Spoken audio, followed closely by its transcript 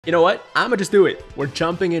You know what? I'ma just do it. We're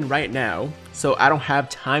jumping in right now, so I don't have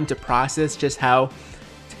time to process just how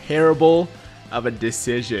terrible of a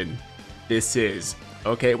decision this is.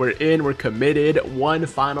 Okay, we're in, we're committed. One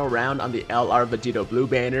final round on the LR Vegito blue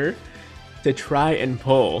banner to try and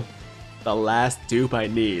pull the last dupe I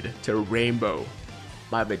need to rainbow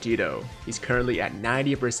my Vegito. He's currently at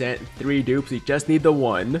 90%, 3 dupes, we just need the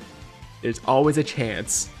one. There's always a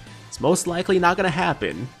chance. It's most likely not gonna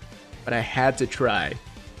happen, but I had to try.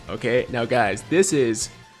 Okay, now guys, this is,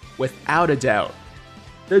 without a doubt,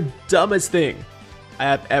 the dumbest thing I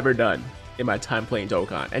have ever done in my time playing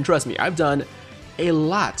Dokkan. And trust me, I've done a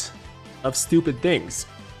lot of stupid things.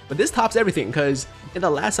 But this tops everything, because in the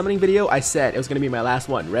last summoning video, I said it was going to be my last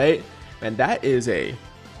one, right? And that is a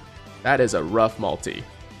rough multi.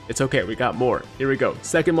 It's okay, we got more. Here we go.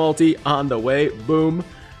 Second multi on the way, boom.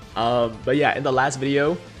 But yeah, in the last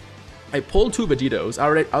video, I pulled 2 Vegitos.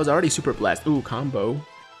 I was already super blessed. Ooh, combo.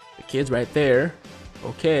 The kid's right there.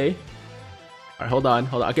 Okay. Alright, hold on.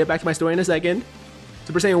 I'll get back to my story in a second.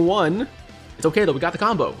 Super Saiyan 1. It's okay though, we got the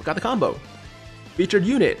combo. Featured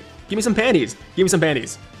unit. Give me some panties.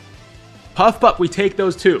 Puff, we take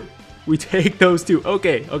those two.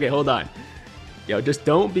 Okay, hold on. Yo, just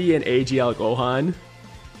don't be an AGL Gohan,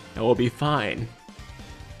 and we'll be fine.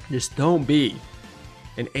 Just don't be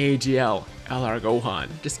an AGL LR Gohan.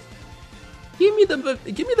 Just give me the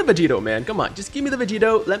Vegito, man. Come on, just give me the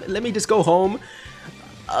Vegito. Let me just go home.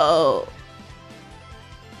 Oh.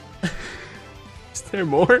 Is there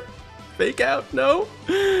more? Fake out? No?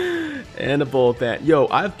 And a bull fan. Yo,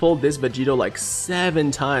 I've pulled this Vegito like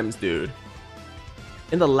 7 times, dude.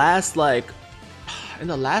 In the last like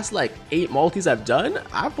 8 multis I've done,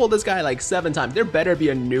 I've pulled this guy like 7 times. There better be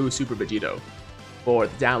a new Super Vegito for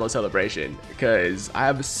the download celebration, because I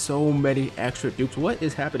have so many extra dupes. What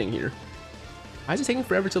is happening here? Why is it taking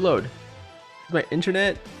forever to load? Is my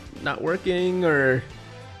internet not working, or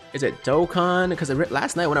is it Dokkan? Because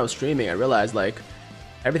last night when I was streaming, I realized like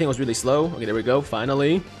everything was really slow. Okay, there we go,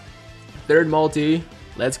 finally. Third multi,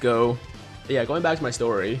 let's go. Yeah, going back to my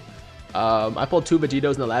story, I pulled 2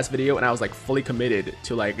 Vegitos in the last video, and I was like fully committed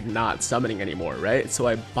to like not summoning anymore, right? So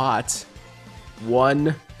I bought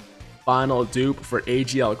 1 final dupe for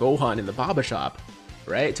AGL Gohan in the Baba shop,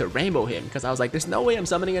 right, to rainbow him, because I was like, there's no way I'm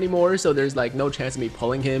summoning anymore, so there's like no chance of me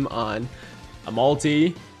pulling him on a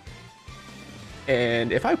multi.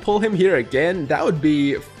 And if I pull him here again, that would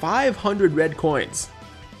be 500 red coins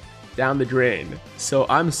down the drain. So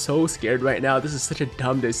I'm so scared right now. This is such a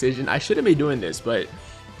dumb decision. I shouldn't be doing this, but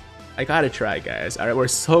I gotta try, guys. All right, we're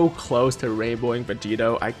so close to rainbowing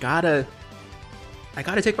Vegito. I gotta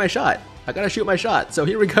take my shot. I gotta shoot my shot. So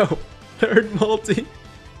here we go. Third multi.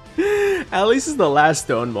 At least it's the last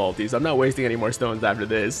stone multi, so I'm not wasting any more stones after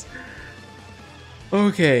this.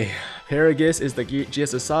 Okay, Paragus is the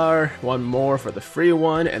GSSR. 1 more for the free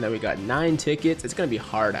one, and then we got 9 tickets. It's gonna be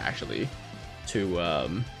hard actually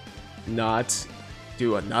to not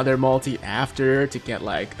do another multi after to get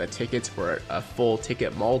like the tickets for a full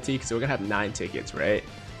ticket multi, because we're gonna have 9 tickets, right?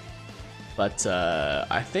 But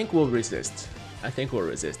I think we'll resist.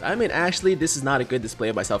 I mean, actually, this is not a good display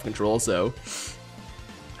of my self-control, so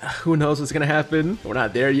who knows what's gonna happen. We're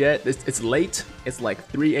not there yet. It's late. It's like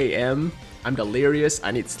 3 a.m. I'm delirious. I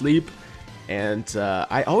need sleep. And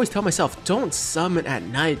I always tell myself, don't summon at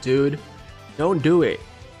night, dude. Don't do it.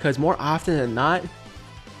 Because more often than not,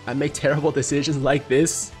 I make terrible decisions like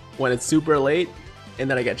this when it's super late, and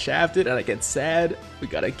then I get shafted and I get sad. We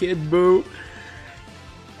got a kid, boo.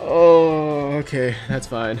 Oh, okay, that's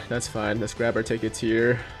fine. Let's grab our tickets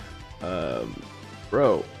here.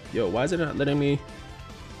 Bro, yo, why is it not letting me?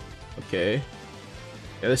 Okay.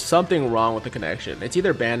 Yeah, there's something wrong with the connection. It's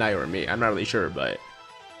either Bandai or me. I'm not really sure, but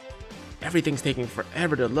everything's taking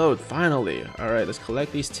forever to load. Finally. All right, let's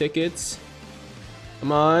collect these tickets.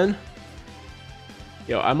 Come on.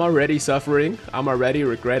 Yo, I'm already suffering. I'm already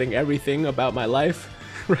regretting everything about my life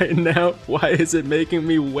right now. Why is it making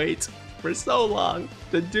me wait for so long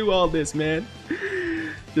to do all this, man?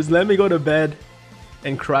 Just let me go to bed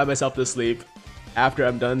and cry myself to sleep after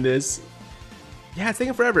I'm done this. Yeah, it's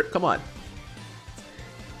taking forever. Come on.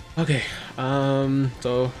 Okay.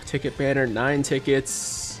 So ticket banner, 9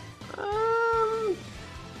 tickets.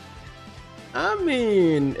 I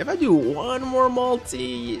mean, if I do 1 more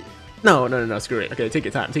multi. No, screw it. Okay, take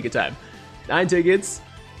your time. 9 tickets,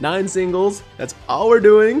 9 singles. That's all we're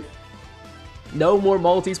doing. No more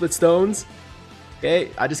multis with stones.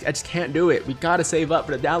 Okay, I just can't do it. We gotta save up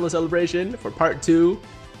for the download celebration for part 2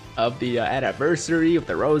 of the anniversary of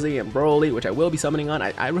the Rosie and Broly, which I will be summoning on.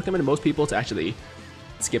 I recommend most people to actually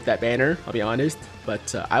skip that banner, I'll be honest,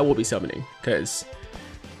 but I will be summoning because,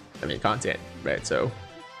 I mean, content, right? So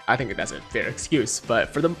I think that's a fair excuse. But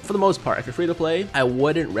for the most part, if you're free to play, I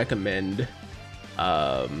wouldn't recommend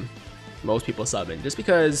most people subbing, just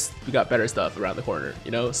because we got better stuff around the corner,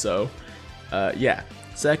 you know. So yeah,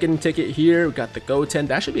 second ticket here, we got the Goten.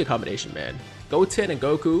 That should be a combination, man. Goten and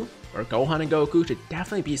Goku, or Gohan and Goku should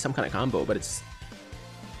definitely be some kind of combo, but it's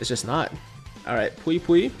just not. All right, Pui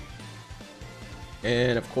Pui.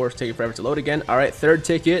 And of course, taking forever to load again. All right, third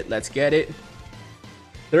ticket, let's get it.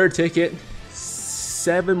 Third ticket,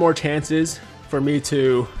 7 more chances for me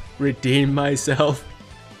to redeem myself.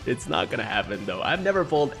 It's not gonna happen though. I've never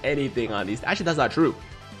pulled anything on these. Actually, that's not true.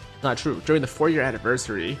 Not true. During the 4-year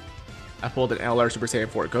anniversary, I pulled an LR Super Saiyan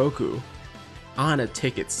 4 Goku on a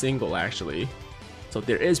ticket single, actually. So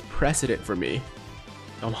there is precedent for me.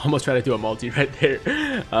 I'm almost trying to do a multi right there.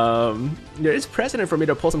 There is precedent for me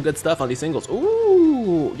to pull some good stuff on these singles.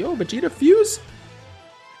 Ooh, yo, Vegeta Fuse.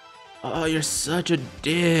 Oh, you're such a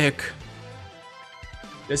dick.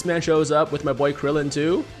 This man shows up with my boy Krillin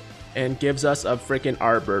too, and gives us a freaking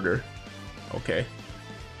Arbiter. Okay.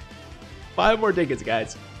 5 more tickets,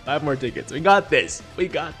 guys. 5 more tickets. We got this. We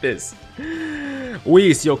got this.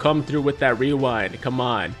 Whis, you'll come through with that rewind. Come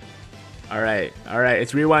on. Alright. Alright.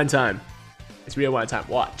 It's rewind time. It's rewind time.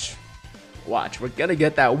 Watch. Watch. We're gonna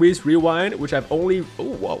get that Whis rewind, which I've only...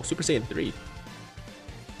 Oh, whoa. Super Saiyan 3.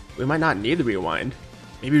 We might not need the rewind.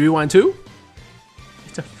 Maybe rewind 2?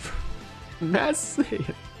 It's a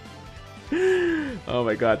massive... Oh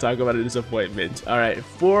my god, talk about a disappointment. Alright,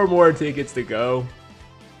 4 more tickets to go,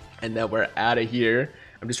 and then we're out of here.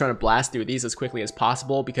 I'm just trying to blast through these as quickly as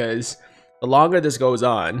possible, because the longer this goes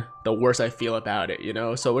on, the worse I feel about it, you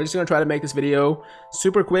know? So we're just gonna try to make this video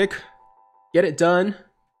super quick, get it done,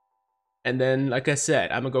 and then, like I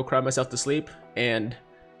said, I'm gonna go cry myself to sleep, and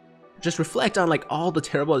just reflect on like all the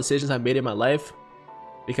terrible decisions I've made in my life,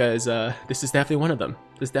 because this is definitely one of them.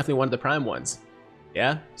 This is definitely one of the prime ones.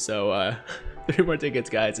 Yeah, so 3 more tickets,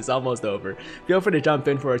 guys. It's almost over. Feel free to jump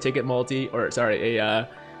in for a ticket multi, or sorry, a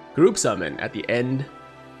group summon at the end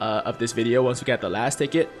of this video once we get the last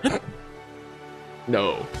ticket.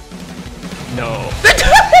 No. No.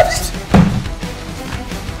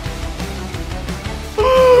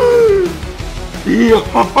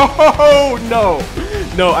 Yo, no.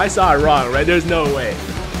 No, I saw it wrong, right? There's no way.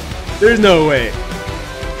 There's no way.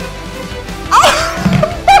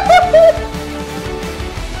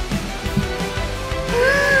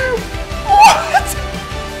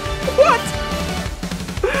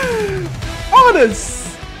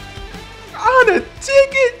 On a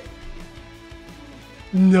ticket?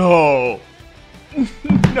 No.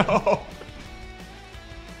 No.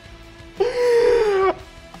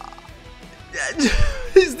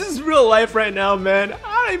 Is this real life right now, man?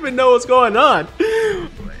 I don't even know what's going on.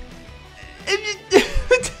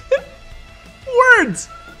 Words.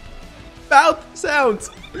 Mouth sounds.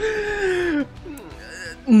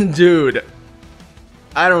 Dude.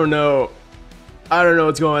 I don't know. I don't know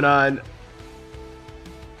what's going on.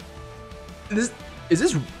 Is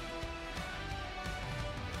this?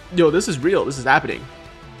 Yo, this is real. This is happening.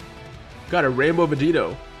 Got a Rainbow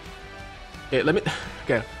Vegito. Okay,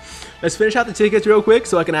 okay, let's finish out the tickets real quick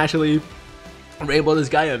so I can actually rainbow this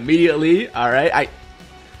guy immediately. All right,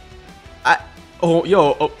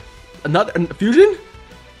 another fusion.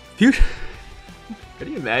 Can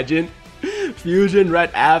you imagine? Fusion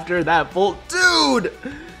right after that full, dude.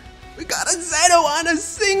 We got a Zeno on a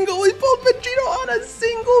single. We pulled Vegito on a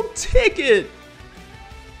single ticket.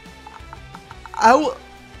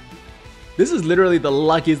 This is literally the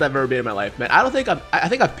luckiest I've ever been in my life, man. I think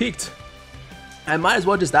I've peaked. I might as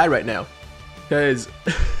well just die right now, because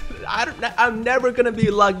I'm never gonna be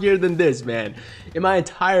luckier than this, man. In my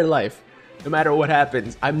entire life, no matter what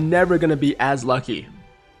happens, I'm never gonna be as lucky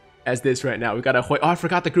as this right now. We got a oh, I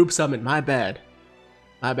forgot the group summon. My bad.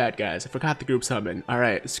 My bad, guys. I forgot the group summon. All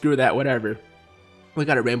right, screw that. Whatever. We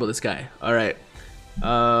gotta rainbow this guy. All right.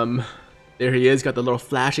 There he is. Got the little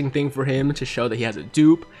flashing thing for him to show that he has a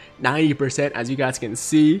dupe. 90%, as you guys can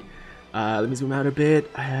see. Let me zoom out a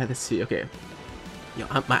bit. Let's see. Okay. Yo,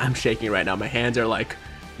 I'm shaking right now. My hands are like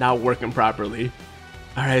not working properly.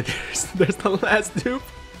 All right. There's the last dupe.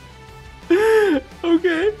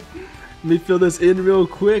 Okay. Let me fill this in real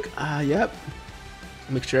quick. Yep.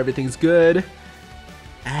 Make sure everything's good.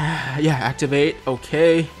 Yeah, activate.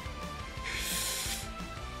 Okay.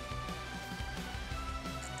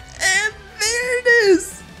 And there it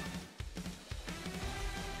is.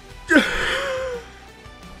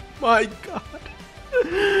 My God.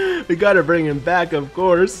 We gotta bring him back, of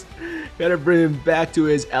course. Gotta bring him back to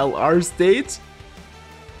his LR state.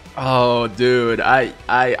 Oh, dude, I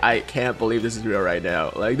can't believe this is real right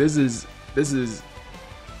now. Like, this is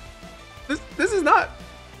not.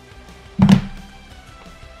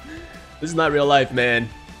 This is not real life, man.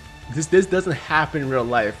 This doesn't happen in real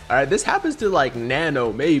life. Alright, this happens to like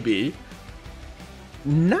Nano, maybe.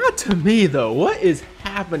 Not to me though. What is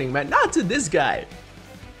happening, man? Not to this guy.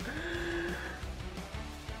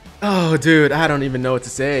 Oh, dude, I don't even know what to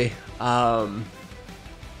say.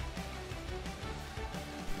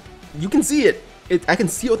 You can see it. I can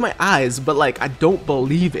see it with my eyes, but like I don't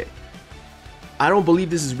believe it. I don't believe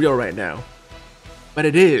this is real right now. But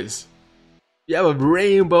it is. You have a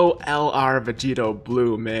Rainbow LR Vegito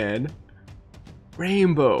Blue, man.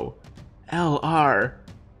 Rainbow LR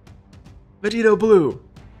Vegito Blue.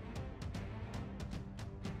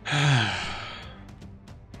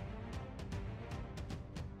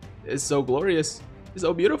 It's so glorious. It's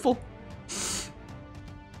so beautiful.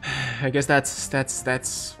 I guess that's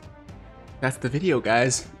the video,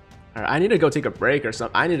 guys. All right, I need to go take a break or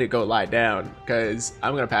something. I need to go lie down because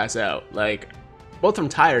I'm gonna pass out. Like, both from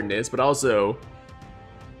tiredness, but also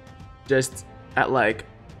just at like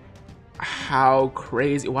how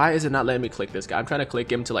crazy. Why is it not letting me click this guy? I'm trying to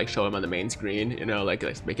click him to like show him on the main screen, you know, like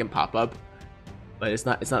make him pop up, but it's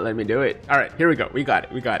not letting me do it. All right, here we go. We got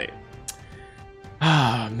it.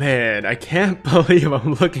 Ah, man, I can't believe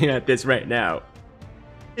I'm looking at this right now.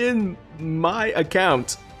 In my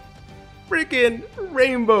account, freaking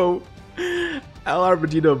Rainbow LR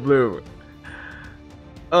Vegito Blue.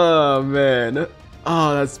 Oh man.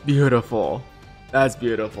 Oh, that's beautiful. That's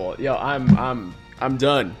beautiful. Yo, I'm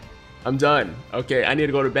done. I'm done. Okay, I need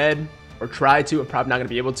to go to bed, or try to. I'm probably not gonna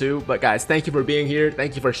be able to. But guys, thank you for being here.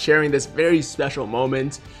 Thank you for sharing this very special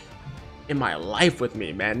moment in my life with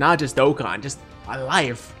me, man. Not just Dokkan, just my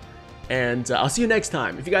life. And I'll see you next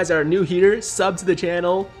time. If you guys are new here, sub to the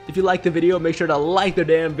channel. If you like the video, make sure to like the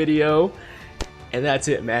damn video. And that's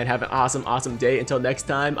it, man. Have an awesome day. Until next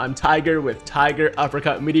time, I'm Tiger with Tiger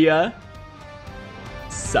Uppercut Media,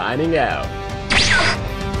 signing out.